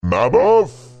Maboff.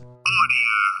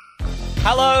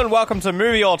 Hello and welcome to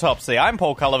Movie Autopsy. I'm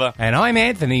Paul Culliver. And I'm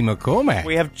Anthony McCormack.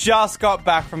 We have just got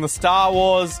back from the Star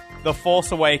Wars The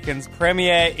Force Awakens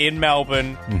premiere in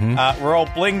Melbourne. We're all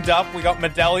blinged up. We got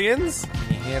medallions.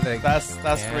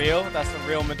 That's real. That's a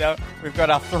real medallion. We've got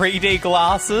our 3D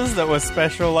glasses that were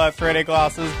special 3D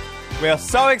glasses. We are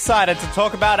so excited to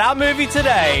talk about our movie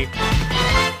today.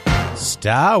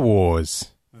 Star Wars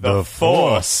The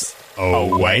Force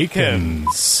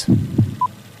Awakens.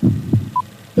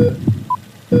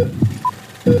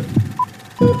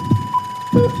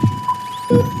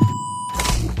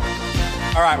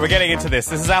 All right, we're getting into this.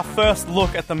 This is our first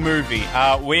look at the movie.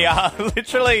 We are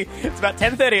literally, it's about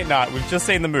 10:30 at night. We've just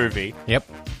seen the movie. Yep.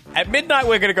 At midnight,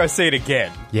 we're going to go see it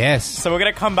again. Yes. So we're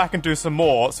going to come back and do some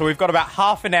more. So we've got about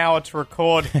half an hour to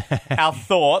record our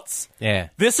thoughts. Yeah.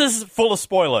 This is full of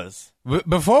spoilers.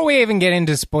 Before we even get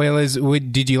into spoilers,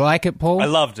 did you like it, Paul? I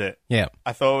loved it. Yeah.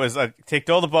 I thought it was, it ticked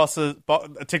all the bosses,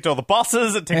 it ticked all the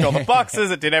boxes, it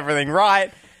did everything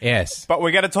right. Yes. But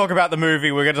we're going to talk about the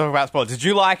movie, we're going to talk about spoilers. Did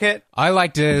you like it? I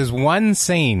liked it as one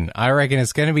scene. I reckon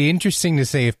it's going to be interesting to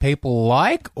see if people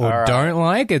like or don't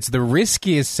like. It's the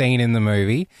riskiest scene in the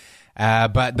movie.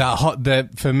 But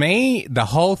for me, the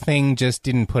whole thing just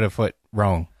didn't put a foot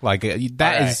wrong. Like,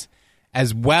 that is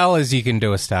as well as you can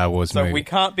do a Star Wars movie. So we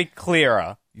can't be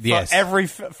clearer. Yes.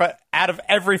 Out of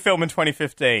every film in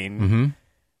 2015,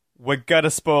 we're going to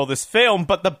spoil this film,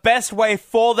 but the best way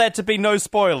for there to be no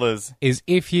spoilers is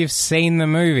if you've seen the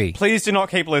movie. Please do not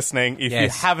keep listening. If you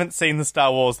haven't seen the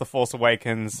Star Wars The Force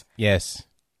Awakens, yes,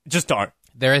 just don't.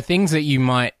 There are things that you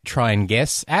might try and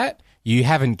guess at. You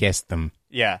haven't guessed them.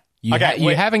 Yeah. You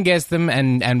haven't guessed them,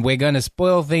 and we're going to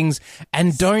spoil things.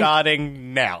 And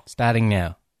Starting now.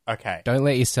 Okay. Don't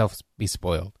let yourself be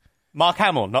spoiled. Mark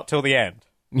Hamill, not till the end.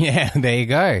 Yeah, there you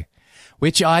go.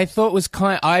 Which I thought was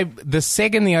the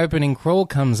second the opening crawl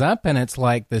comes up, and it's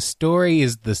like the story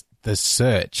is the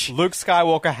search. Luke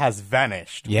Skywalker has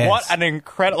vanished. Yes. What an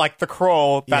incredible, like the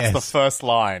crawl, that's the first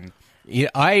line.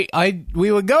 Yeah,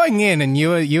 we were going in, and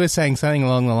you were saying something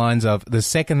along the lines of, the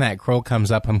second that crawl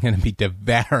comes up, I'm going to be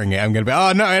devouring it. I'm going to be,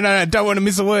 oh no, don't want to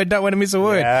miss a word.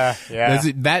 Yeah.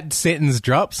 That sentence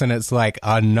drops, and it's like,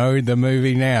 I know the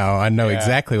movie now. I know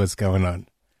exactly what's going on.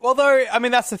 Although, I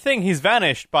mean, that's the thing. He's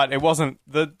vanished, but it wasn't.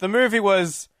 The movie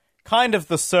was kind of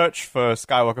the search for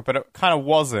Skywalker, but it kind of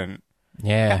wasn't.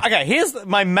 Yeah. Okay, here's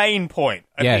my main point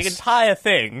of the entire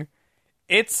thing.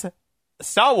 It's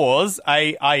Star Wars,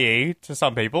 i.e., to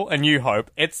some people, A New Hope.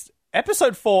 It's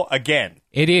Episode 4 again.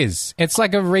 It is. It's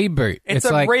like a reboot. It's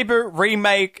a reboot,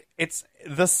 remake. It's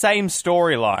the same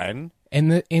storyline. In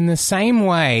the same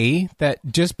way that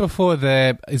just before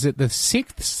the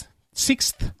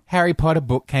sixth Harry Potter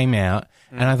book came out,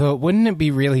 and I thought, wouldn't it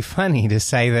be really funny to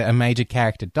say that a major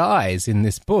character dies in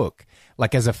this book?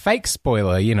 Like, as a fake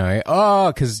spoiler,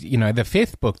 because, the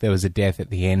fifth book, there was a death at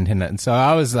the end, and so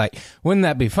I was like, wouldn't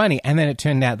that be funny? And then it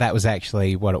turned out that was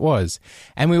actually what it was.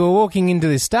 And we were walking into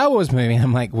this Star Wars movie, and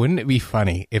I'm like, wouldn't it be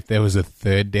funny if there was a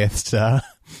third Death Star?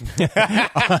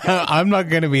 I'm not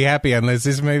going to be happy unless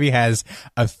this movie has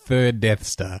a third Death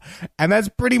Star. And that's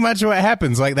pretty much what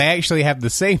happens. Like, they actually have the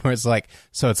scene where it's like,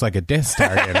 so it's like a Death Star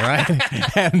again,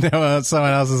 right? And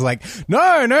someone else is like,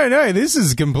 no, this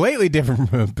is completely different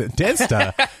from a Death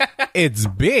Star. It's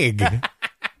big.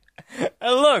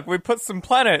 And look, we put some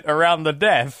planet around the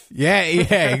death. Yeah,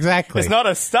 exactly. It's not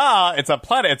a star, it's a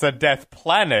planet. It's a death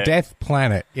planet. Death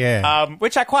planet, yeah.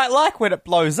 Which I quite like. When it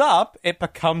blows up, it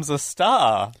becomes a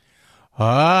star.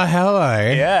 Oh, hello.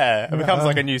 Yeah, it becomes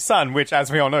like a new sun, which, as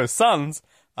we all know, suns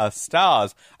are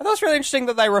stars. I thought it's really interesting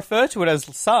that they refer to it as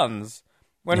suns,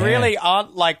 when really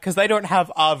aren't, like, because they don't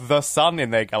have the sun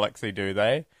in their galaxy, do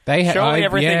they? Surely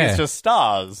everything is just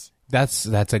stars. That's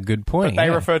a good point. But they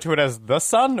refer to it as the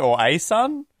sun or a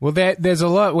sun? Well, there's a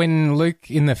lot when Luke,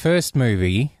 in the first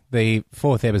movie, the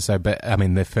fourth episode, but I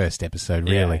mean the first episode,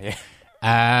 really.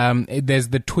 Yeah. There's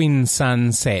the twin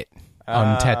sun set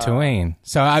on Tatooine.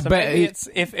 So maybe it's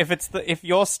if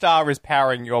your star is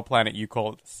powering your planet, you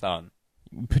call it the sun.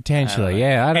 Potentially,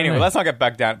 I don't know. Anyway, let's not get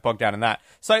bogged down in that.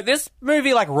 So this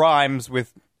movie rhymes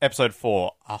with Episode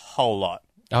 4 a whole lot.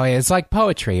 Oh yeah, it's like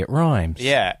poetry. It rhymes.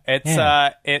 Yeah,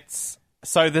 it's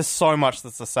so there's so much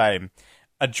that's the same.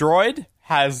 A droid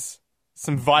has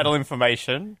some vital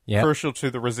information crucial to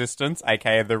the Resistance,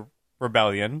 aka the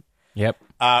Rebellion. Yep.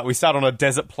 We start on a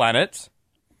desert planet.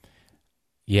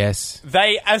 Yes.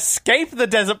 They escape the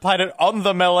desert planet on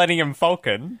the Millennium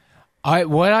Falcon.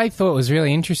 What I thought was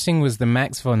really interesting was the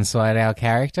Max von Sydow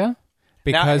character.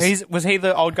 Because now, was he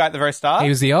the old guy at the very start? He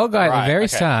was the old guy at the very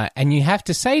start, and you have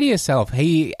to say to yourself,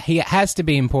 he has to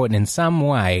be important in some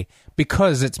way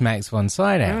because it's Max von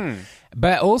Sydow.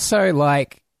 But also,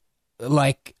 like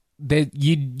that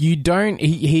you don't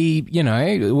he you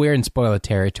know, we're in spoiler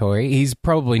territory. He's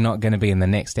probably not going to be in the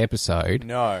next episode.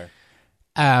 No.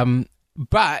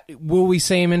 But will we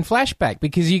see him in flashback?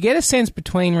 Because you get a sense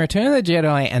between Return of the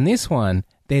Jedi and this one,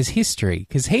 there's history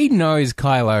because he knows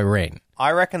Kylo Ren.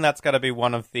 I reckon that's got to be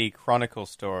one of the Chronicle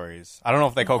stories. I don't know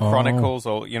if they're called Chronicles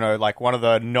or, you know, like one of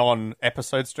the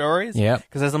non-episode stories. Yeah.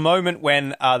 Because there's a moment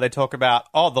when they talk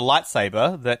about, the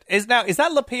lightsaber that is now... Is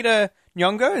that Lupita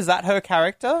Nyong'o? Is that her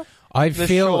character? I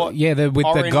feel, with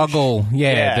orange, the goggle.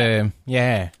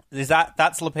 Yeah. Is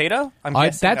that's Lupita? I'm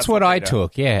guessing that's what Lupita. I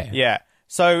took, yeah. Yeah.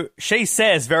 So she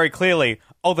says very clearly,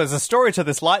 there's a story to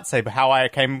this lightsaber, how I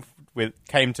came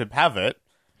to have it.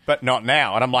 But not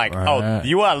now. And I'm like,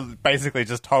 you are basically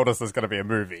just told us there's going to be a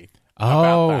movie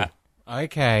about that.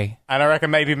 Okay. And I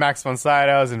reckon maybe Max von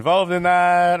Sydow is involved in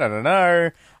that. I don't know.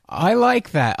 I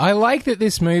like that. I like that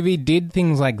this movie did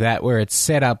things like that where it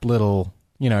set up little,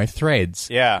 you know, threads.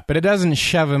 Yeah. But it doesn't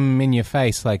shove them in your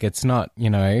face like it's not,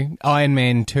 you know, Iron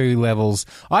Man 2 levels.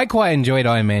 I quite enjoyed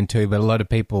Iron Man 2, but a lot of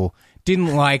people...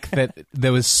 didn't like that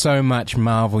there was so much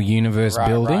Marvel Universe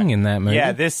building in that movie.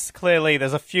 Yeah, there's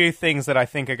a few things that I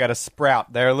think are going to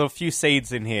sprout. There are a little few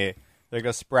seeds in here that are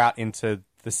going to sprout into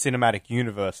the cinematic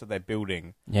universe that they're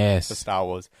building for Star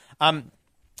Wars.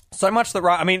 So much that,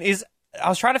 I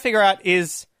was trying to figure out,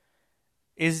 is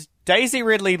Daisy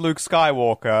Ridley Luke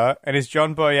Skywalker and is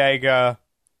John Boyega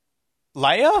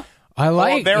Leia?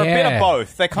 They're a bit of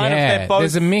both. They're both.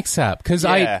 There's a mix-up because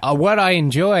what I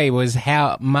enjoy was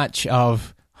how much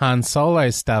of Han Solo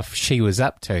stuff she was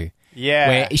up to. Yeah,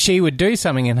 where she would do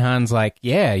something and Han's like,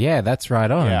 yeah, that's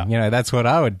right on. Yeah. You know, that's what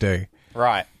I would do.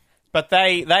 Right, but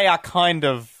they are kind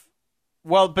of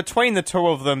between the two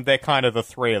of them, they're kind of the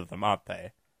three of them, aren't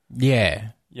they? Yeah.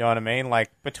 You know what I mean?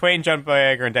 Like between John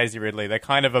Boyega and Daisy Ridley, they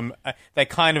kind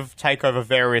of take over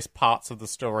various parts of the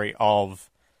story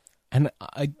of. And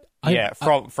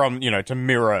from to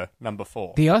mirror number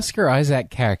 4. The Oscar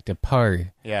Isaac character, Poe,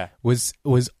 was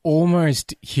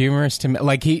almost humorous to me.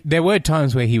 Like, there were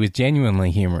times where he was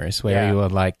genuinely humorous, where he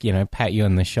would, like, you know, pat you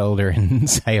on the shoulder and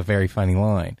say a very funny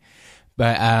line.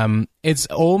 But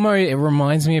it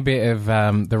reminds me a bit of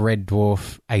the Red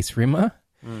Dwarf Ace Rimmer,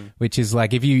 which is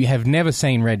like, if you have never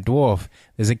seen Red Dwarf,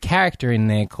 there's a character in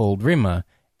there called Rimmer,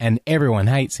 and everyone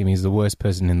hates him. He's the worst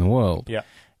person in the world. Yeah.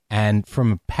 And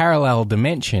from a parallel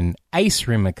dimension, Ace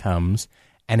Rimmer comes,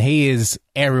 and he is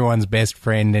everyone's best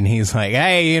friend, and he's like,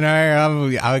 hey, you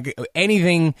know,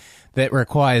 anything that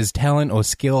requires talent or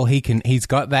skill, he's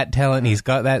got that talent, he's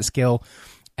got that skill.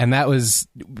 And that was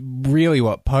really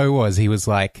what Poe was. He was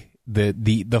like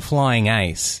the flying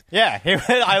ace. Yeah,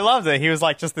 I loved it. He was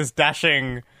like just this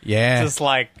dashing, just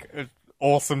like...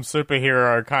 awesome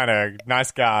superhero kind of nice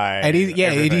guy. And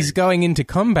he's going into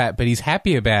combat, but he's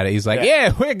happy about it. He's like,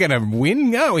 we're going to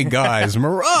win, aren't we, guys?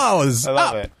 Morale is up. I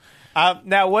love it.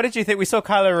 Now, what did you think? We saw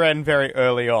Kylo Ren very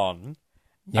early on.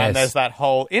 Yes. And there's that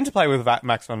whole interplay with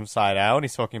Max von Sydow, and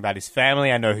he's talking about his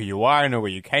family. I know who you are. I know where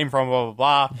you came from, blah,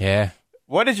 blah, blah. Yeah.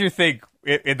 What did you think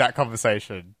in that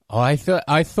conversation? Oh, I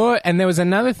thought, and there was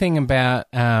another thing about...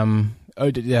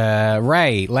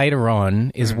 Rey later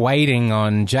on is waiting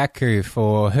on Jakku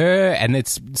for her, and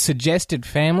it's suggested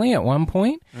family at one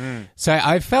point. So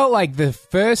I felt like the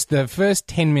first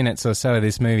 10 minutes or so of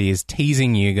this movie is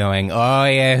teasing you, going, "Oh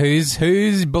yeah,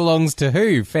 who's belongs to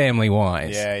who family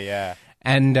wise." Yeah.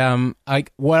 And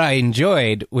what I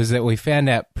enjoyed was that we found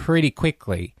out pretty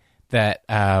quickly that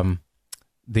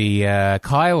the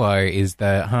Kylo is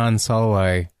the Han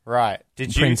Solo. Right.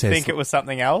 Did you think it was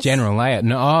something else? General Leia.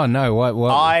 No. What?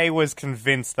 I was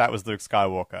convinced that was Luke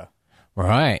Skywalker.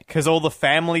 Right. Because all the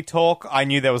family talk, I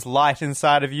knew there was light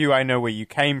inside of you. I know where you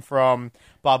came from,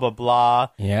 blah, blah, blah.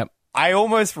 Yep. I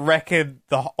almost reckon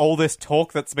all this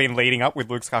talk that's been leading up with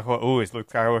Luke Skywalker, is Luke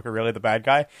Skywalker really the bad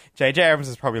guy? J.J. Abrams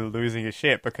is probably losing his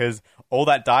shit because all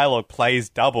that dialogue plays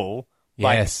double.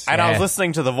 Yes. I was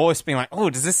listening to the voice being like,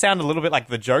 does this sound a little bit like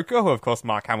the Joker, who of course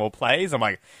Mark Hamill plays? I'm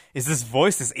like, is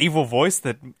this evil voice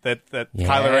that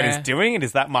Kylo Ren is doing? And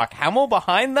is that Mark Hamill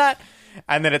behind that?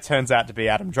 And then it turns out to be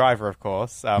Adam Driver, of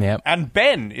course. And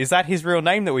Ben, is that his real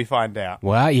name that we find out?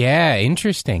 Well, yeah,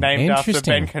 interesting. Named after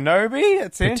Ben Kenobi?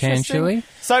 It's potentially.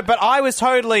 Interesting. So, but I was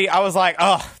like,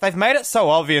 they've made it so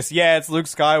obvious. Yeah, it's Luke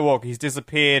Skywalker. He's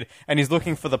disappeared and he's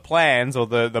looking for the plans or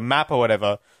the map or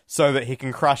whatever, so that he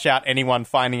can crush out anyone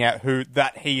finding out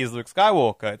that he is Luke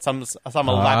Skywalker. It's some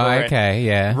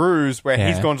elaborate ruse where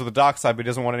he's gone to the dark side, but he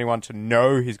doesn't want anyone to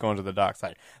know he's gone to the dark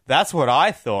side. That's what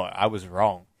I thought. I was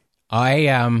wrong.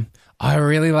 I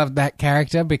really love that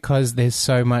character because there's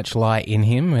so much light in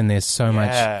him and there's so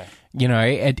much You know,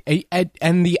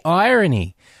 and the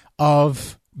irony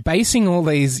of basing all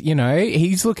these, you know,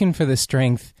 he's looking for the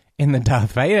strength in the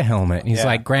Darth Vader helmet. He's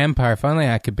like, Grandpa, if only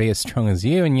I could be as strong as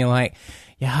you. And you're like,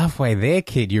 you're halfway there,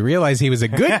 kid. You realize he was a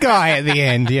good guy at the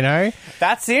end, you know?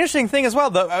 That's the interesting thing as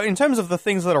well. In terms of the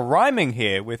things that are rhyming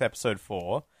here with Episode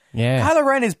 4, Kylo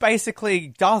Ren is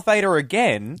basically Darth Vader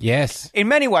again. Yes. In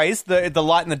many ways, the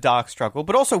light and the dark struggle.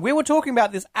 But also, we were talking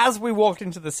about this as we walked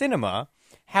into the cinema,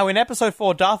 how in Episode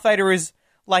 4, Darth Vader is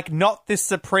like not this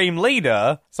supreme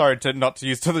leader. Sorry to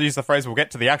use the phrase. We'll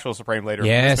get to the actual supreme leader.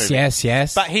 Yes.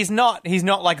 But he's not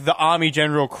like the army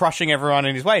general crushing everyone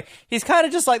in his way. He's kind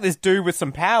of just like this dude with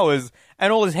some powers,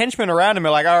 and all his henchmen around him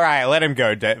are like, all right, let him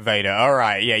go, Vader. All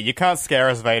right, yeah, you can't scare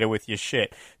us, Vader, with your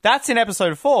shit. That's in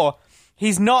Episode 4.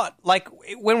 He's not like,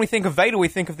 when we think of Vader, we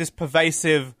think of this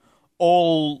pervasive,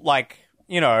 all like,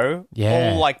 you know,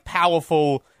 all like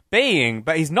powerful being,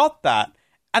 but he's not that.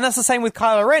 And that's the same with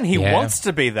Kylo Ren. He wants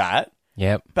to be that,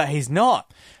 but he's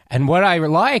not. And what I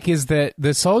like is that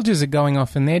the soldiers are going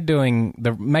off and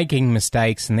they're making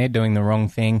mistakes and they're doing the wrong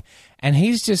thing. And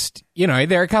he's just, you know,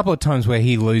 there are a couple of times where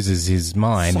he loses his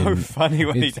mind. So funny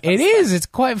when he does it is. It's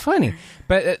quite funny.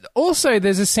 But also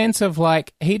there's a sense of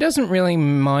like, he doesn't really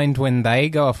mind when they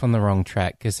go off on the wrong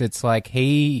track, because it's like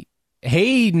he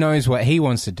knows what he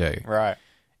wants to do. Right.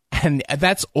 And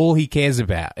that's all he cares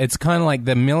about. It's kind of like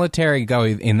the military go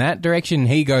in that direction,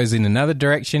 he goes in another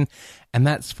direction, and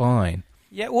that's fine.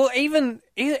 Yeah, well, even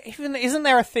isn't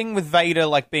there a thing with Vader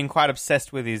like being quite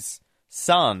obsessed with his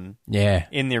son? Yeah.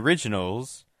 In the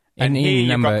originals, and here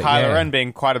you've got Kylo Ren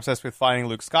being quite obsessed with finding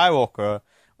Luke Skywalker,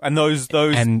 and those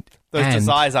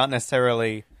desires aren't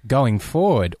necessarily. Going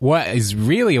forward, what is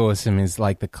really awesome is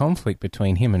like the conflict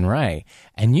between him and Rey,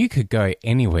 and you could go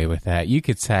anywhere with that. You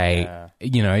could say,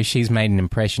 you know, she's made an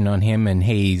impression on him, and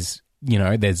he's, you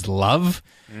know, there's love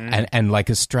and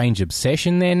like a strange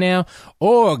obsession there now,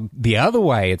 or the other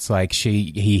way, it's like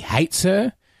he hates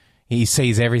her, he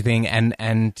sees everything,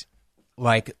 and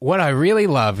like what I really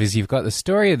love is you've got the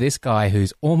story of this guy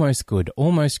who's almost good,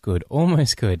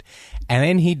 and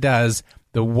then he does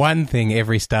the one thing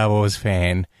every Star Wars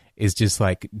fan is just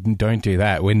like, don't do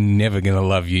that. We're never going to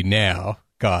love you now,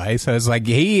 guy. So it's like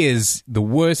he is the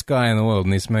worst guy in the world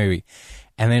in this movie.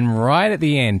 And then right at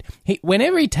the end,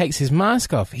 whenever he takes his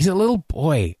mask off, he's a little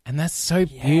boy. And that's so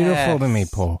beautiful to me,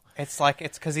 Paul. It's like,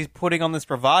 it's because he's putting on this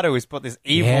bravado. He's put this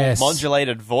evil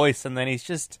modulated voice, and then he's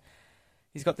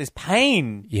got this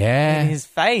pain in his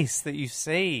face that you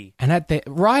see. And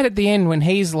right at the end, when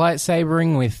he's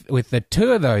lightsabering with the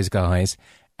two of those guys,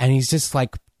 and he's just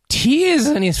like tears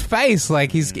on his face,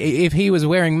 like if he was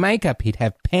wearing makeup, he'd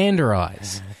have panda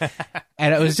eyes.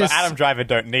 And it was just... But Adam Driver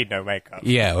don't need no makeup.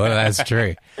 Yeah, well, that's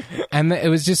true. And it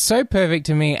was just so perfect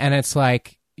to me, and it's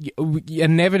like,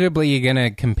 inevitably you're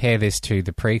going to compare this to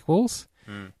the prequels.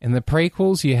 In the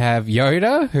prequels, you have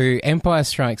Yoda, who Empire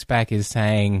Strikes Back is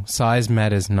saying, size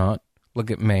matters not.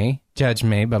 Look at me. Judge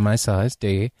me by my size, do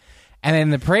you? And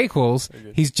in the prequels,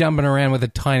 he's jumping around with a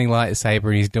tiny lightsaber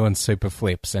and he's doing super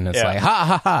flips. And it's like, ha,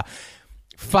 ha, ha.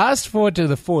 Fast forward to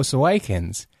The Force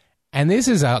Awakens, and this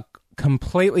is a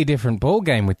completely different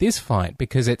ballgame with this fight,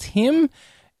 because it's him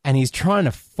and he's trying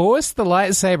to force the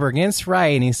lightsaber against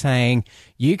Rey, and he's saying,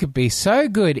 you could be so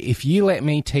good if you let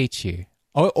me teach you.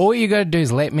 All you got to do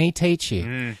is let me teach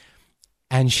you.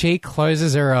 And she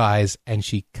closes her eyes and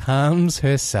she calms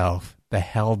herself the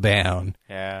hell down.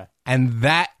 Yeah. And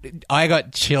that, I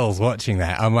got chills watching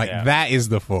that. I'm like, that is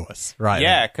the Force, right?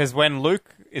 Yeah, because when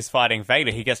Luke is fighting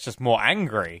Vader, he gets just more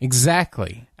angry.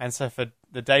 Exactly. And so for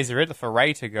the Daisy Ridley, for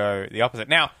Rey to go the opposite.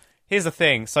 Now, here's the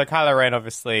thing. So Kylo Ren,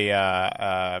 obviously,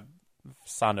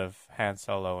 son of Han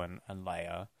Solo and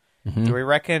Leia. Mm-hmm. Do we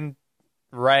reckon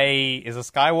Rey is a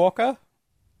Skywalker?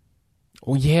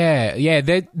 Oh, yeah.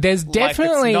 There's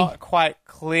definitely... Like, it's not quite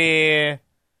clear.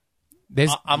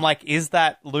 I'm like, is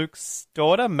that Luke's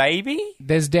daughter? Maybe?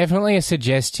 There's definitely a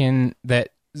suggestion that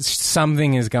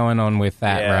something is going on with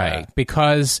that Rey.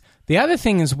 Because the other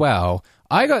thing as well,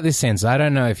 I got this sense, I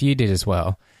don't know if you did as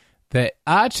well, that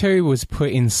R2 was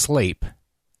put in sleep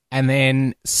and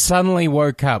then suddenly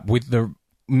woke up with the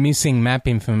missing map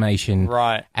information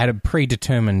at a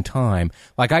predetermined time.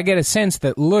 Like, I get a sense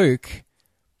that Luke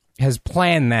has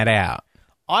planned that out.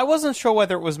 I wasn't sure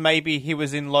whether it was maybe he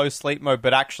was in low sleep mode,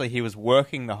 but actually he was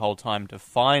working the whole time to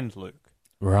find Luke.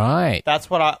 Right. That's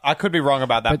what I could be wrong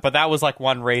about that, but that was like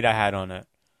one read I had on it.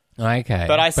 Okay.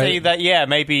 But I see that,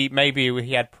 maybe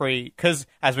he had because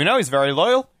as we know, he's very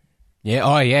loyal. Yeah,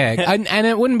 oh yeah. and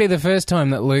it wouldn't be the first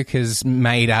time that Luke has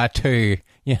made R2,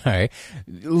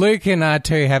 Luke and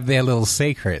R2 have their little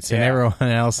secrets, and everyone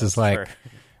else is like... True.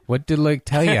 What did Luke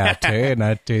tell you, R2? And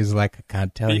R2's like, I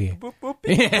can't tell you. Boop, boop,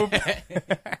 beep, boop.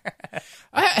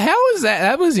 How was that?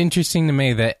 That was interesting to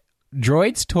me that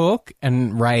droids talk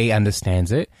and Rey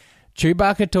understands it.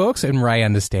 Chewbacca talks and Rey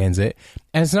understands it.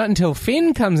 And it's not until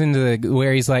Finn comes into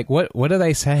where he's like, what are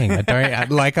they saying?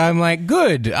 I'm like,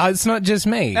 good. It's not just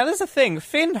me. Now, there's the thing.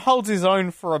 Finn holds his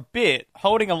own for a bit,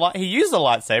 he used a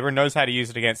lightsaber and knows how to use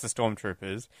it against the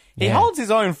stormtroopers. He holds his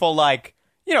own for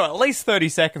at least 30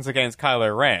 seconds against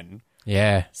Kylo Ren.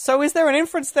 Yeah. So is there an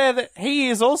inference there that he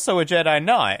is also a Jedi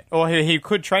Knight? Or he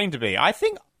could train to be? I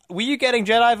think, were you getting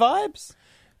Jedi vibes?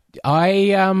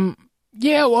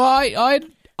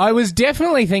 I was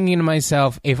definitely thinking to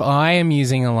myself, if I am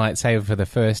using a lightsaber for the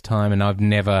first time and I've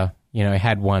never,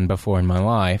 had one before in my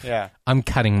life, I'm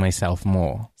cutting myself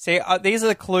more. See, these are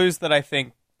the clues that I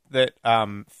think that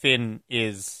Finn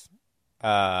is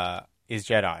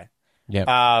Jedi.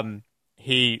 Yeah.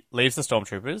 He leaves the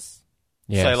stormtroopers.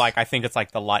 Yes. So, I think it's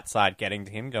the light side getting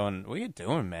to him, going, "What are you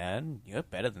doing, man? You're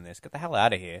better than this. Get the hell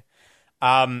out of here."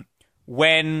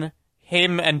 When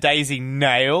him and Daisy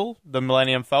nail the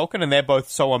Millennium Falcon and they're both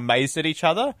so amazed at each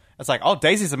other, it's like, oh,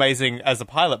 Daisy's amazing as a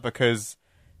pilot because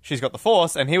she's got the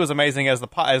Force, and he was amazing as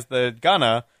the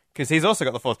gunner because he's also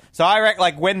got the Force. So I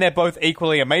reckon, when they're both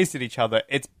equally amazed at each other,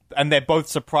 and they're both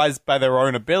surprised by their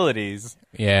own abilities.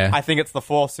 Yeah. I think it's the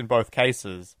Force in both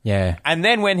cases. Yeah. And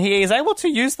then when he is able to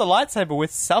use the lightsaber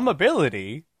with some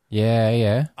ability,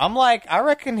 yeah. I'm like, I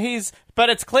reckon but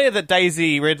it's clear that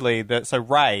Daisy Ridley, so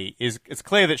Rey, it's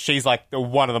clear that she's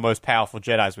one of the most powerful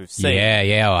Jedis we've seen.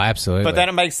 Yeah, absolutely. But then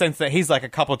it makes sense that he's a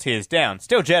couple tiers down.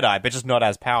 Still Jedi, but just not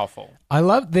as powerful.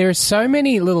 there are so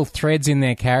many little threads in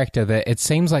their character that it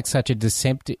seems like such a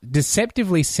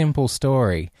deceptively simple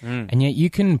story. And yet you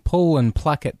can pull and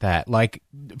pluck at that.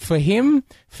 For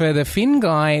the Finn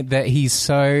guy, that he's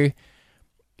so...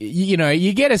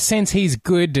 you get a sense he's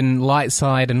good and light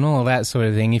side and all that sort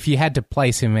of thing. If you had to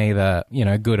place him either,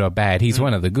 good or bad, he's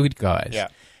one of the good guys. Yeah.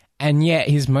 And yet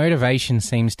his motivation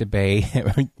seems to be,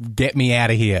 get me out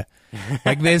of here.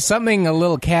 There's something a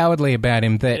little cowardly about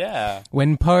him that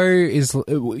when Poe is,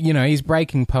 he's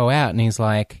breaking Poe out and he's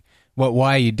like,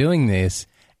 why are you doing this?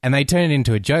 And they turn it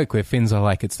into a joke where Finn's are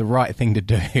like, it's the right thing to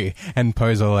do. And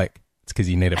Poe's all like, it's because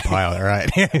you need a pilot,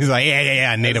 right? He's like,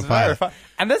 yeah, I need a pilot.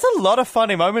 And there's a lot of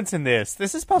funny moments in this.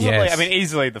 This is possibly,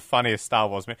 easily the funniest Star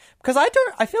Wars movie. Because I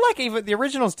feel like even the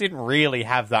originals didn't really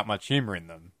have that much humor in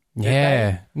them.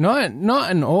 Yeah. Not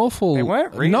an awful... They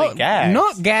weren't really gags.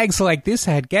 Not gags like this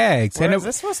had gags. Whereas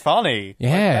this was funny.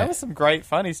 Yeah. There was some great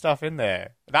funny stuff in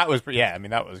there. That was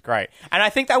great. And I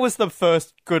think that was the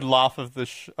first good laugh of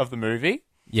the movie.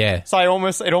 Yeah. So it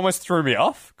almost threw me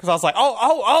off because I was like,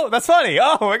 oh, that's funny.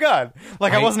 Oh my God.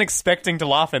 I wasn't expecting to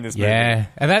laugh in this movie. Yeah.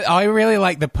 And I really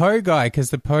like the Poe guy because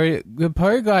the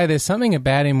Poe guy, there's something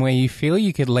about him where you feel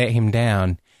you could let him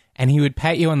down and he would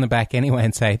pat you on the back anyway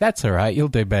and say, that's all right, you'll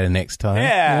do better next time.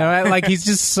 Yeah. He's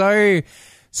just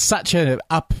such a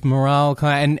up morale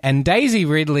kind. And Daisy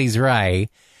Ridley's Rey,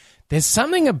 there's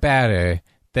something about her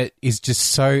that is just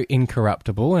so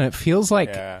incorruptible and it feels like...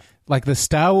 Yeah. Like the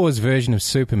Star Wars version of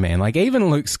Superman. Even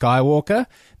Luke Skywalker,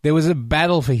 there was a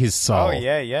battle for his soul. Oh,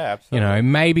 yeah, absolutely.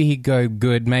 Maybe he'd go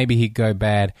good, maybe he'd go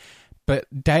bad. But,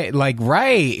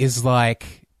 Rey is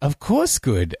of course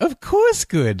good. Of course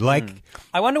good.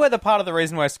 I wonder whether part of the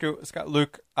reason why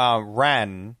Luke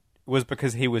ran was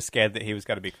because he was scared that he was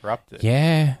going to be corrupted.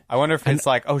 Yeah. I wonder if it's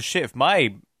oh shit, if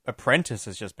my apprentice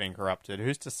has just been corrupted,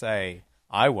 who's to say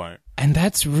I won't? And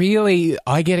that's really...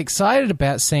 I get excited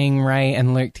about seeing Rey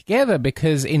and Luke together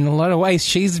because in a lot of ways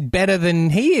she's better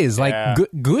than he is.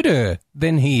 Gooder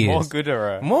than he is. More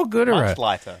gooder. Much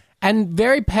lighter. And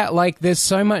very there's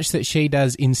so much that she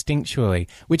does instinctually,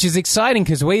 which is exciting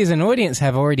because we as an audience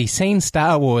have already seen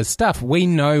Star Wars stuff. We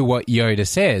know what Yoda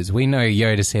says. We know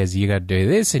Yoda says you got to do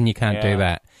this and you can't do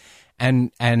that.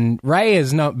 And Rey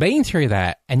has not been through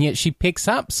that, and yet she picks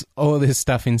up all this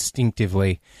stuff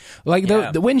instinctively.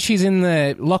 When she's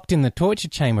locked in the torture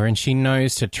chamber and she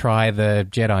knows to try the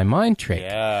Jedi mind trick.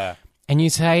 Yeah. And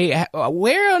you say,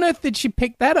 where on earth did she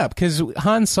pick that up? Because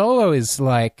Han Solo is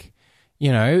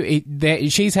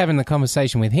she's having the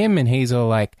conversation with him and he's all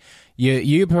like,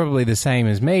 you're probably the same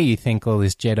as me. You think all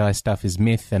this Jedi stuff is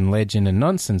myth and legend and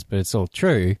nonsense, but it's all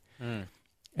true. Mm.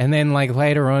 And then,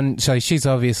 later on, so she's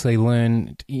obviously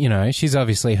learned, she's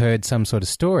obviously heard some sort of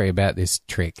story about this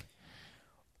trick.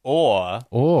 Or,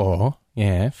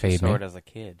 feed saw me. it as a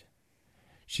kid.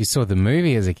 She saw the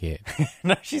movie as a kid.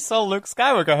 No, she saw Luke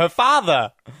Skywalker, her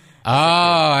father.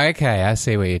 Oh, okay. I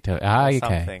see what you're talking. Okay.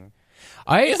 Something.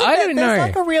 I don't know.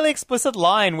 There's a really explicit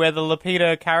line where the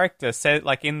Lapita character said,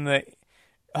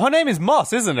 her name is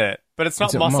Moss, isn't it? but it's not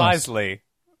Is it Mos Moss? Eisley.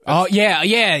 Oh,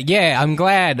 yeah. I'm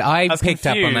glad I was picked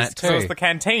up on confused, that, 'cause too. it was the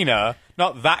cantina,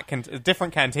 not that a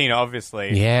different cantina,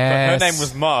 obviously. Yes. But her name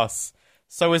was Moss.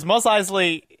 So is Mos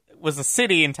Eisley was a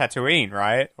city in Tatooine,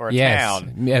 right? Or a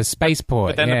town. Yeah,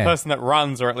 spaceport. But then yeah. the person that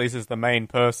runs, or at least is the main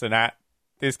person at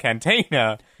this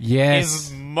cantina, Yes.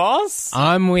 is Moss?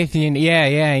 I'm with you.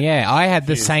 Yeah. I had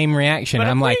the same reaction. But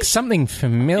I'm at like, least- something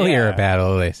familiar Yeah. about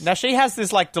all this. Now, she has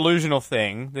this, like, delusional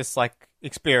thing, this, like,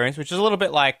 experience, which is a little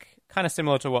bit, like, kind of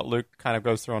similar to what Luke kind of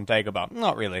goes through on Dagobah.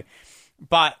 Not really.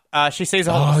 But she sees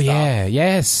a whole lot of stuff. Yeah,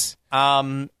 yes.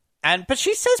 But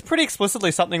she says pretty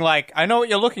explicitly something like, "I know what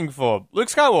you're looking for, Luke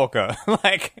Skywalker."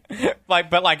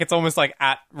 but it's almost like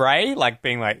at Rey, like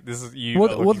being like, "This is you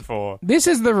are looking for." This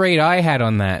is the read I had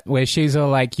on that, where she's all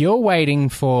like, "You're waiting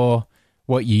for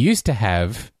what you used to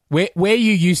have, where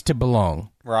you used to belong,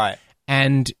 Right.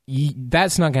 and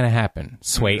that's not going to happen,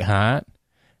 sweetheart.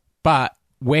 But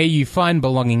where you find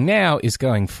belonging now is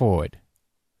going forward."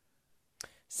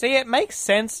 See, it makes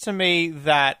sense to me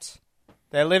that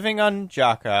they're living on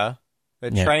Jakka,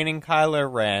 they're training Kylo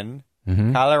Ren,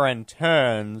 Kylo Ren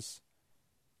turns,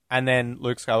 and then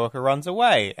Luke Skywalker runs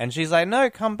away. And she's like, "No,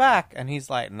 come back." And he's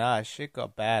like, "Nah, shit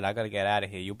got bad. I gotta get out of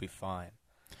here. You'll be fine."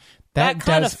 That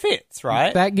kind of fits,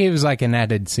 right? That gives like an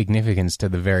added significance to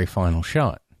the very final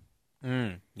shot.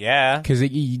 Yeah. Because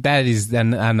that is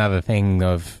another thing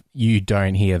of you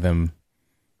don't hear them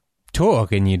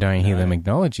talk and you don't hear them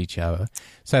acknowledge each other.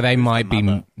 So they might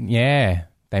be,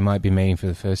 they might be meeting for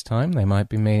the first time. They might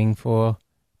be meeting for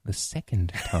the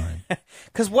second time.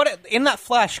 Because in that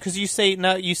flash, because you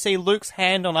see Luke's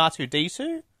hand on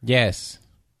R2-D2. Yes.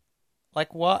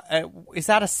 Like what? Is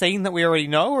that a scene that we already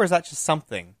know, or is that just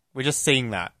something? We're just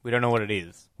seeing that. We don't know what it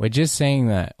is. We're just seeing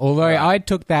that. Although I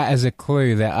took that as a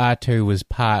clue that R2 was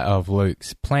part of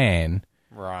Luke's plan.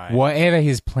 Right. Whatever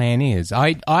his plan is.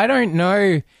 I don't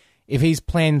know if he's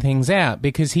planned things out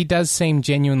because he does seem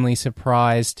genuinely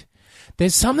surprised.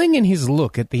 There's something in his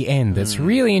look at the end that's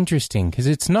really interesting because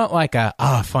it's not like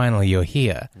finally you're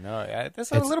here. No,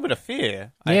 there's a little bit of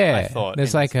fear. Yeah, I thought.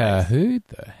 there's like who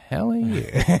the hell are you?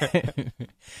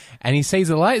 And he sees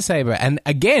a lightsaber, and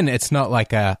again, it's not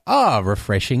like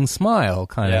refreshing smile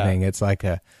kind of thing. It's like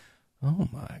oh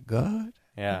my god,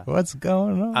 what's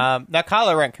going on? Now,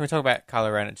 Kylo Ren. Can we talk about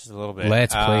Kylo Ren just a little bit?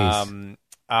 Let's please.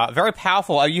 Very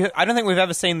powerful. I don't think we've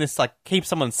ever seen this like keep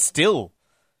someone still,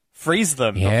 freeze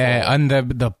them. Yeah, before. and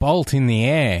the bolt in the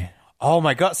air. Oh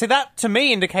my god! See, that to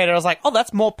me indicated I was like, oh,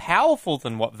 that's more powerful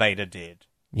than what Vader did.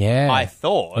 Yeah, I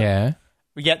thought. Yeah.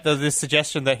 Yet there's this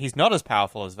suggestion that he's not as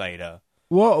powerful as Vader.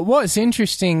 What's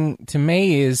interesting to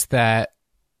me is that,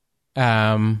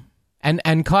 and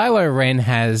Kylo Ren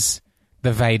has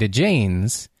the Vader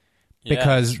genes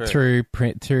because through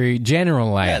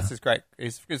General Leia. Yeah,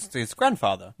 it's his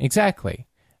grandfather. Exactly.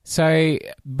 So,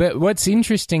 but what's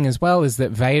interesting as well is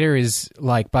that Vader is,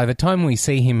 like, by the time we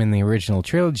see him in the original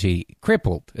trilogy,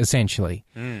 crippled, essentially.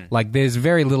 Like, there's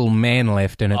very little man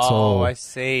left and it's all I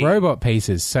see. robot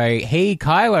pieces. So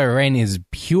Kylo Ren is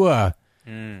pure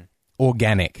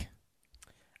organic.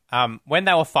 When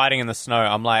they were fighting in the snow,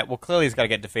 I'm like, well, clearly he's got to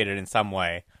get defeated in some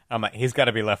way. I'm like, he's got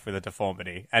to be left with a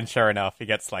deformity. And sure enough, he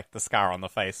gets, like, the scar on the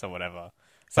face or whatever.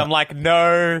 So I'm like,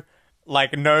 no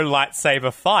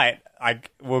lightsaber fight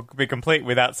will be complete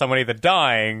without someone either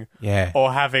dying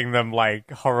or having them, like,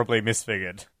 horribly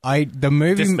misfigured.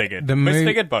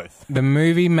 Misfigured both. The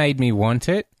movie made me want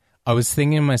it. I was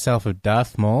thinking to myself of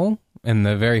Darth Maul in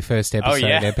the very first episode,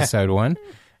 episode 1.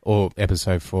 Or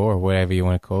episode 4, or whatever you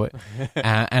want to call it.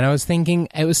 And I was thinking,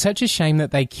 it was such a shame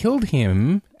that they killed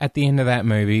him at the end of that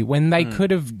movie when they could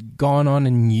have gone on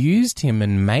and used him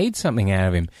and made something out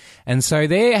of him. And so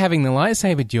they're having the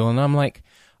lightsaber duel, and I'm like,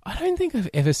 I don't think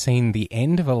I've ever seen the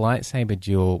end of a lightsaber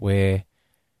duel where,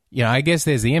 you know, I guess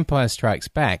there's the Empire Strikes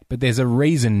Back, but there's a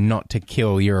reason not to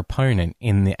kill your opponent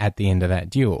at the end of that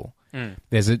duel.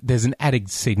 There's an added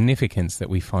significance that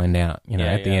we find out,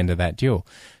 at the end of that duel.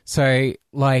 So,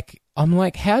 like, I'm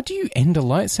like, how do you end a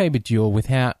lightsaber duel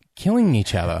without killing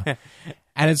each other?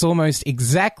 And it's almost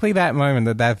exactly that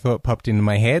moment that thought popped into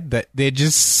my head, that there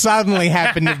just suddenly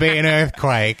happened to be an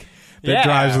earthquake that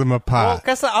drives them apart. Well,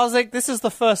 because I was like, this is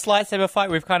the first lightsaber fight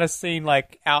we've kind of seen,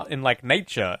 like, out in, like,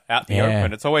 nature, out in the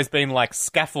open. It's always been, like,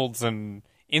 scaffolds and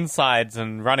insides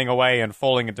and running away and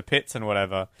falling into pits and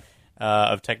whatever.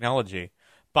 Of technology.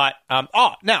 But, now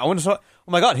I want to talk,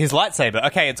 oh my god, his lightsaber.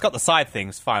 Okay, it's got the side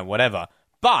things, fine, whatever.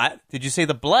 But, did you see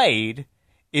the blade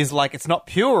is like, it's not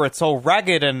pure, it's all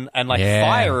ragged and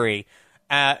fiery.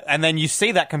 And then you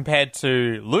see that compared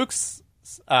to Luke's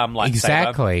lightsaber.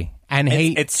 Exactly. And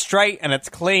it's straight and it's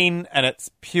clean and it's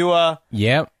pure.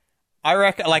 Yep. I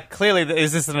reckon, like, clearly,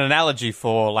 is this an analogy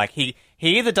for, like, he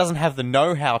either doesn't have the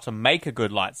know-how to make a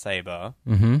good lightsaber,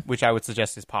 which I would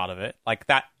suggest is part of it. Like,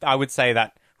 that, I would say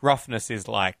that roughness is,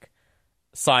 like,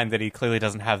 a sign that he clearly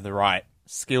doesn't have the right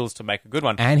skills to make a good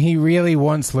one. And he really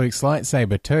wants Luke's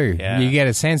lightsaber, too. Yeah. You get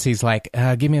a sense he's like,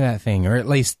 give me that thing, or at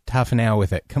least half an hour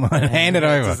with it. Come on, hand it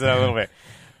over. Just a little bit.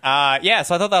 Yeah,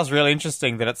 so I thought that was really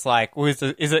interesting that it's like, well, is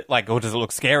it like, or does it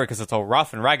look scary because it's all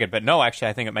rough and ragged? But no, actually,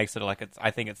 I think it makes it like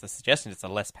I think it's the suggestion it's a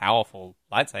less powerful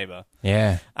lightsaber.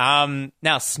 Yeah.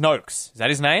 Now, Snoke's. Is that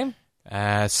his name?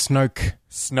 Snoke.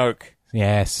 Snoke.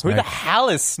 Yeah, Snoke. Who the hell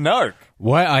is Snoke?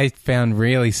 What I found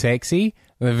really sexy,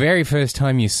 the very first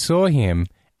time you saw him,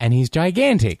 and he's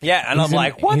gigantic. Yeah, and I'm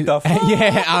like, what the fuck?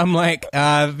 Yeah, I'm like,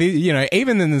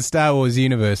 even in the Star Wars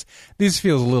universe, this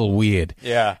feels a little weird.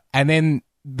 Yeah. And then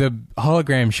the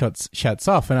hologram shuts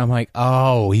off, and I'm like,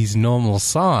 oh, he's normal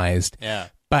sized. Yeah.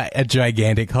 But a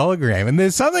gigantic hologram. And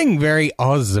there's something very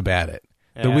Oz about it.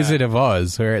 The Yeah. Wizard of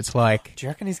Oz, where it's like, Do you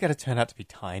reckon he's going to turn out to be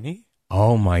tiny?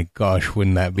 oh my gosh,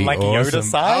 wouldn't that be Like awesome? Yoda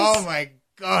size? Oh my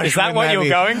gosh. Is that wouldn't what you're be-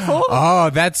 going for? Oh,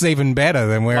 that's even better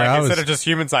than where Like, I was. instead of just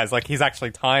human size, like he's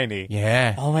actually tiny.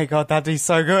 Yeah. Oh my god, that'd be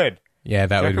so good. Yeah, that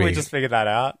Do you would reckon be. we just figured that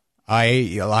out?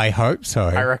 I hope so.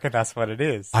 I reckon that's what it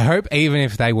is. I hope even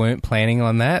if they weren't planning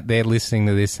on that, they're listening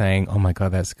to this saying, "Oh my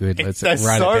god, that's good. Let's That's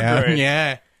write so it down." good.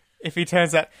 Yeah. If he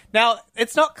turns out... Now,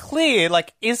 it's not clear,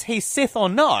 like, is he Sith or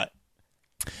not?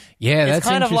 Yeah, It's that's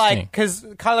kind of interesting. like... Because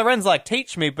Kylo Ren's like,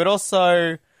 teach me, but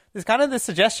also... There's kind of this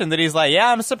suggestion that he's like,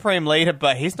 yeah, I'm a Supreme Leader,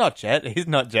 but he's not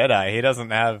Jedi. He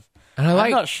doesn't have... And I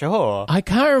I'm not sure. I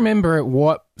can't remember at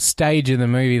what stage of the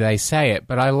movie they say it,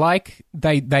 but I like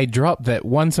they dropped that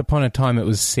once upon a time it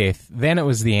was Sith, then it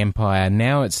was the Empire,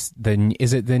 now it's the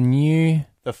new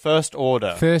The First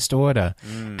Order. First Order.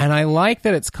 And I like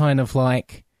that it's kind of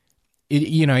like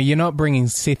you're not bringing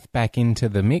Sith back into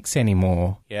the mix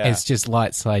anymore. Yeah. It's just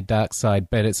light side, dark side,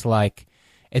 but it's like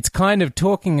it's kind of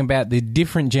talking about the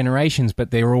different generations,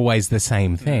 but they're always the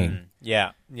same thing.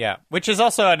 Yeah, yeah. Which is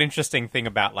also an interesting thing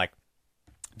about, like,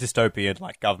 dystopian,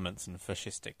 like, governments and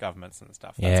fascistic governments and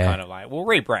stuff. That's Yeah. kind of like, we'll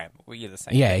rebrand. You're the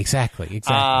same. Yeah, exactly.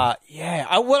 Yeah.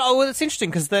 Well, it's interesting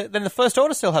because then the First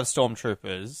Order still have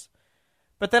stormtroopers,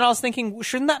 but then I was thinking,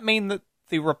 shouldn't that mean that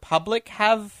the Republic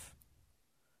have?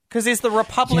 Because is the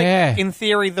Republic, Yeah. in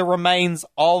theory, the remains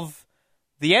of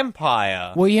the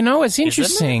Empire? Well, you know what's Isn't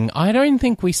interesting? I don't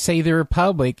think we see the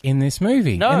Republic in this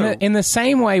movie. No. In the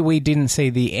same way we didn't see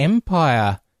the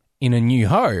Empire in A New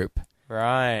Hope.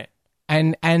 Right.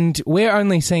 And we're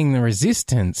only seeing the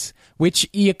Resistance, which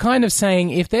you're kind of saying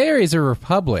if there is a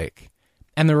Republic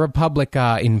and the Republic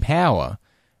are in power,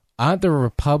 aren't the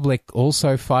Republic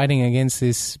also fighting against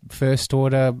this First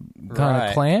Order kind Right.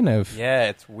 of clan of... Yeah,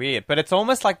 it's weird. But it's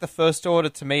almost like the First Order,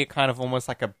 to me, kind of almost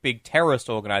like a big terrorist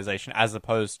organization, as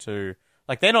opposed to...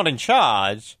 Like, they're not in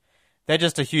charge. They're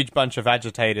just a huge bunch of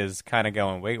agitators kind of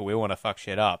going, we want to fuck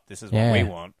shit up. This is what we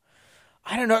want.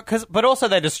 I don't know, but also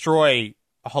they destroy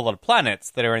a whole lot of planets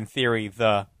that are, in theory,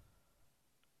 the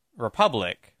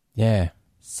Republic. Yeah.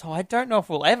 So I don't know if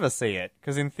we'll ever see it,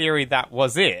 because in theory, that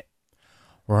was it.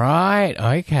 Right,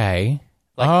 okay.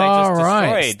 Like, they just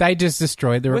destroyed... They just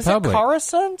destroyed the Was Republic. it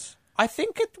Coruscant? I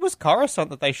think it was Coruscant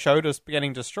that they showed us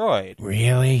getting destroyed.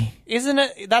 Really? Isn't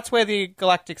it? That's where the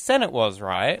Galactic Senate was,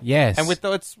 right? Yes. And with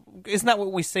isn't that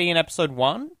what we see in Episode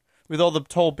 1? With all the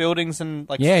tall buildings and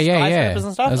like Yeah. skyscrapers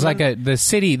and stuff? It was And like the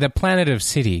city, the planet of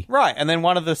City. right, and then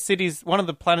one of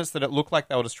the planets that it looked like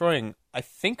they were destroying, I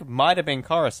think might have been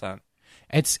Coruscant.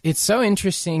 It's so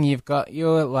interesting. You've got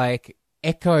your like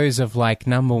echoes of like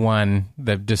number one,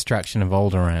 the destruction of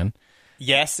Alderaan.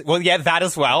 Yes, well, yeah, that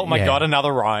as well. Oh my Yeah. God,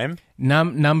 another rhyme.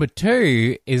 Number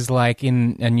two is like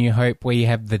in A New Hope where you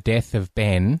have the death of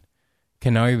Ben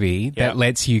Kenobi that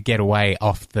lets you get away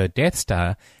off the Death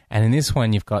Star, and in this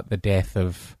one you've got the death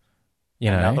of,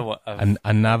 Another one of-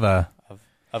 another.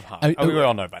 Of Han. We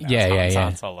all know by now. Yeah, It's yeah.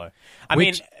 Han Solo. I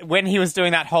mean, when he was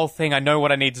doing that whole thing, I know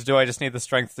what I need to do. I just need the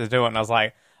strength to do it. And I was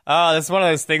like, oh, this is one of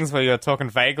those things where you're talking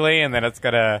vaguely, and then it's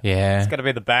gotta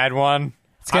be the bad one.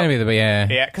 It's going to be the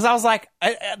Yeah, because I was like,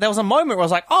 there was a moment where I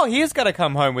was like, oh, he is gonna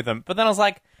come home with him. But then I was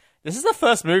like, this is the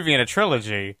first movie in a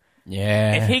trilogy.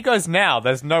 Yeah. If he goes now,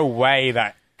 there's no way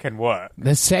that can work.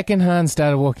 The second Han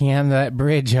started walking out of that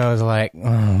bridge, I was like,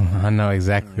 oh, I know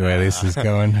exactly where this is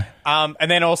going. And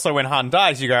then also when Han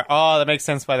dies, you go, oh, that makes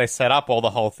sense why they set up all the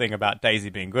whole thing about Daisy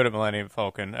being good at Millennium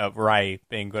Falcon, Rey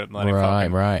being good at Millennium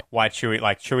Falcon. Right. Why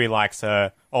Chewie likes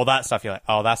her, all that stuff. You're like,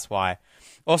 oh, that's why.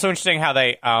 Also interesting how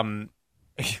they,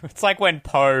 it's like when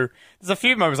Poe, there's a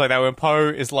few moments like that when Poe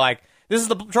is like, this is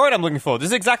the droid I'm looking for. This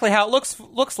is exactly how it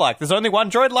looks like. There's only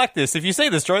one droid like this. If you see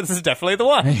this droid, this is definitely the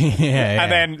one. Yeah.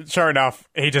 And then, sure enough,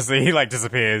 he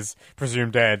disappears,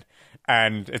 presumed dead,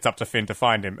 and it's up to Finn to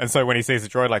find him. And so when he sees a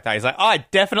droid like that, he's like, I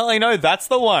definitely know that's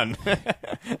the one. I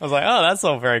was like, oh, that's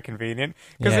all very convenient.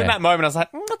 Because in that moment, I was like,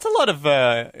 that's a lot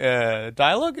of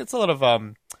dialogue. It's a lot of,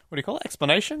 what do you call it?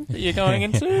 Explanation that you're going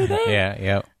into there?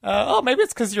 Yeah. Oh, maybe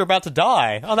it's because you're about to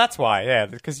die. Oh, that's why. Yeah,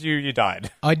 because you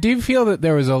died. I do feel that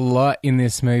there was a lot in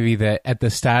this movie that at the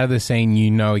start of the scene,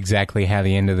 you know exactly how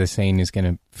the end of the scene is going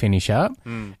to finish up.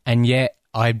 And yet,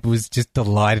 I was just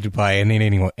delighted by it. And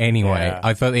then anyway,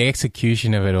 I thought the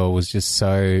execution of it all was just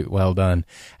so well done.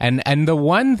 And the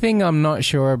one thing I'm not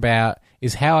sure about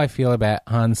is how I feel about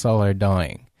Han Solo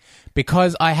dying.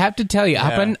 Because I have to tell you,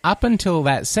 up until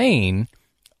that scene,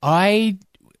 I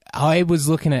was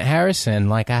looking at Harrison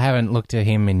like I haven't looked at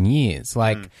him in years.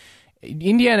 Like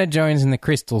Indiana Jones and the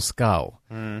Crystal Skull.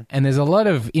 And there's a lot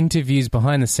of interviews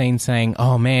behind the scenes saying,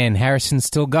 oh man, Harrison's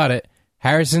still got it.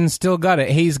 Harrison's still got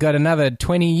it. He's got another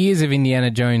 20 years of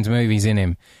Indiana Jones movies in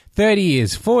him. 30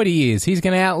 years, 40 years. He's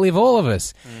going to outlive all of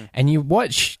us. And you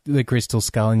watch The Crystal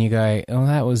Skull and you go, oh,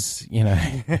 that was,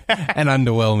 an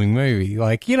underwhelming movie.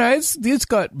 Like, it's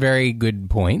got very good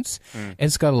points.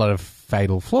 It's got a lot of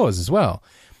fatal flaws as well.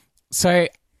 So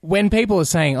when people are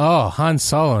saying, oh, Han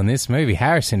Solo in this movie,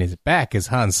 Harrison is back as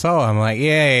Han Solo, I'm like,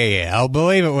 yeah, I'll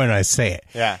believe it when I see it.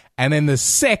 Yeah. And then the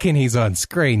second he's on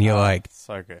screen, you're like,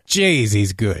 so good. Geez,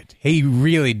 he's good. He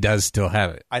really does still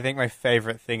have it. I think my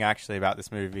favorite thing actually about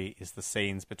this movie is the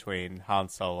scenes between Han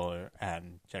Solo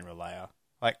and General Leia.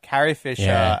 Like Carrie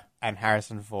Fisher and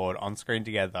Harrison Ford on screen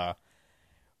together.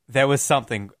 There was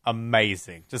something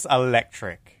amazing, just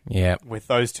electric. Yeah. With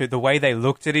those two, the way they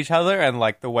looked at each other and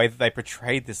like the way that they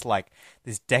portrayed this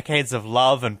decades of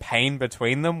love and pain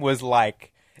between them was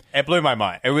like, it blew my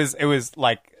mind. It was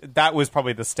like, that was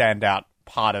probably the standout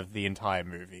part of the entire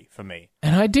movie for me.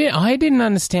 And I didn't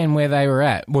understand where they were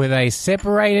at. Were they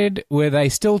separated? Were they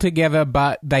still together,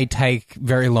 but they take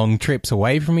very long trips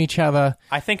away from each other?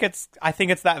 I think it's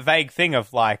that vague thing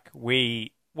of like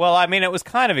it was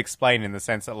kind of explained in the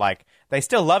sense that like they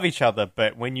still love each other,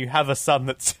 but when you have a son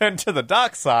that's turned to the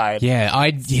dark side,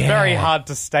 it's very hard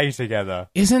to stay together.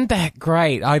 Isn't that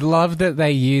great? I love that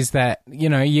they use that.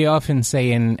 You often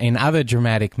see in other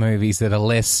dramatic movies that are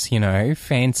less,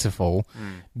 fanciful,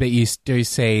 but you do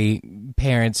see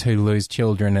parents who lose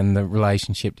children and the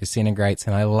relationship disintegrates,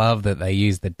 and I love that they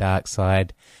use the dark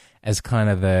side as kind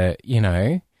of the,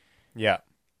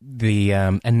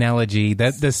 the analogy,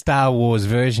 the Star Wars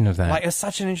version of that. Like, it's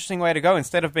such an interesting way to go.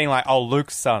 Instead of being like, oh,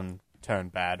 Luke's son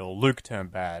turned bad, or Luke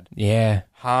turned bad. Yeah.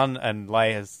 Han and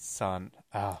Leia's son.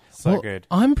 Oh, so good.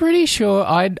 I'm pretty sure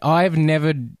I've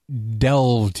never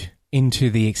delved into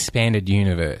the expanded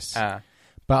universe.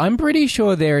 But I'm pretty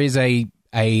sure there is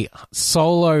a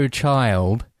solo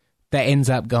child that ends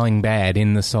up going bad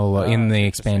in the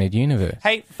expanded universe.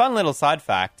 Hey, fun little side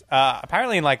fact.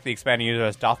 Apparently in like the expanded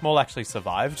universe, Darth Maul actually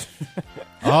survived.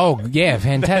 Oh, yeah,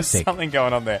 fantastic. There's something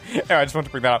going on there. Anyway, I just want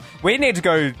to bring that up. We need to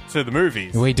go to the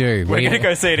movies. We do. We're going to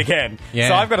go see it again. Yeah.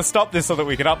 So I've got to stop this so that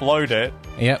we can upload it.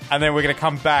 Yep. And then we're going to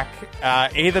come back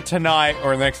either tonight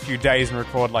or in the next few days and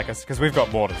record because we've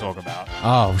got more to talk about.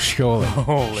 Oh, surely.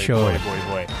 Holy surely.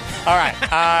 boy. All right.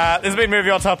 This has been Movie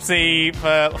Autopsy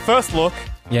for first look.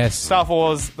 Yes. Star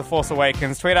Wars, The Force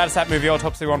Awakens. Tweet at us at Movie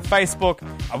Autopsy on Facebook.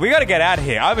 We got to get out of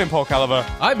here. I've been Paul Culliver.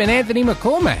 I've been Anthony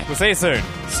McCormack. We'll see you soon.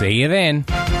 See you then.